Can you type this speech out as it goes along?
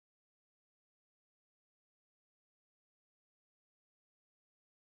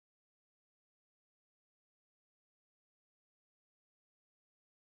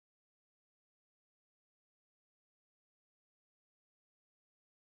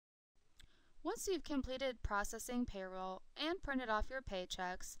Once you've completed processing payroll and printed off your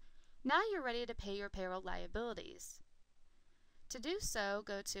paychecks, now you're ready to pay your payroll liabilities. To do so,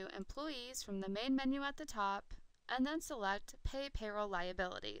 go to Employees from the main menu at the top, and then select Pay Payroll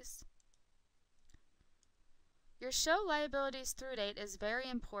Liabilities. Your Show Liabilities Through Date is very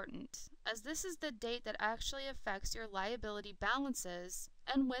important, as this is the date that actually affects your liability balances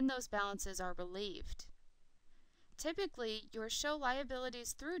and when those balances are relieved. Typically, your Show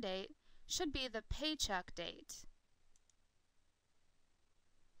Liabilities Through Date should be the paycheck date.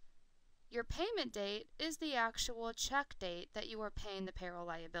 Your payment date is the actual check date that you are paying the payroll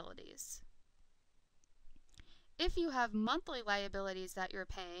liabilities. If you have monthly liabilities that you're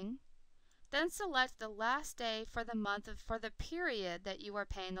paying, then select the last day for the month for the period that you are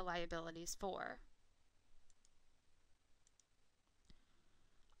paying the liabilities for.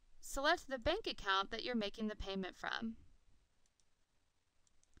 Select the bank account that you're making the payment from.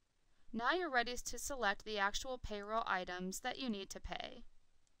 Now you're ready to select the actual payroll items that you need to pay.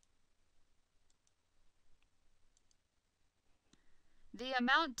 The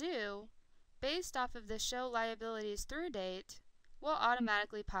amount due, based off of the Show Liabilities Through Date, will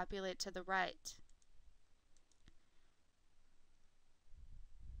automatically populate to the right.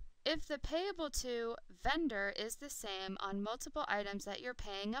 If the payable to vendor is the same on multiple items that you're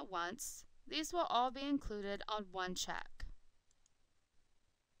paying at once, these will all be included on one check.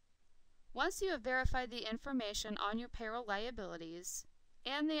 Once you have verified the information on your payroll liabilities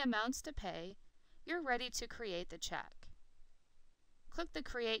and the amounts to pay, you're ready to create the check. Click the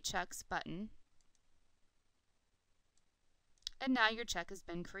Create Checks button, and now your check has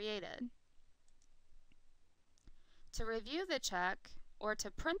been created. To review the check or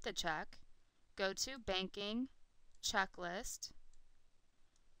to print the check, go to Banking, Checklist,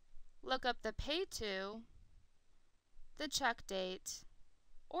 look up the Pay To, the check date,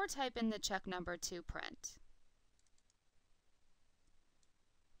 or type in the check number to print.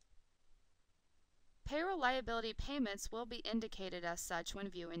 Payroll liability payments will be indicated as such when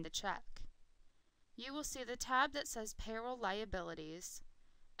viewing the check. You will see the tab that says Payroll Liabilities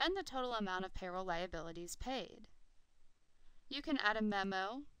and the total amount of payroll liabilities paid. You can add a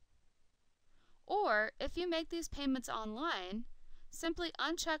memo, or if you make these payments online, simply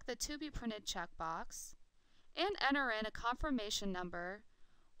uncheck the To Be Printed checkbox and enter in a confirmation number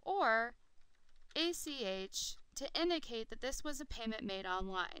or ACH to indicate that this was a payment made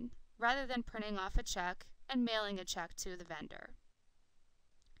online, rather than printing off a check and mailing a check to the vendor.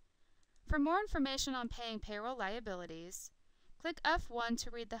 For more information on paying payroll liabilities, click F1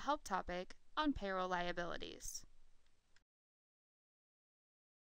 to read the help topic on payroll liabilities.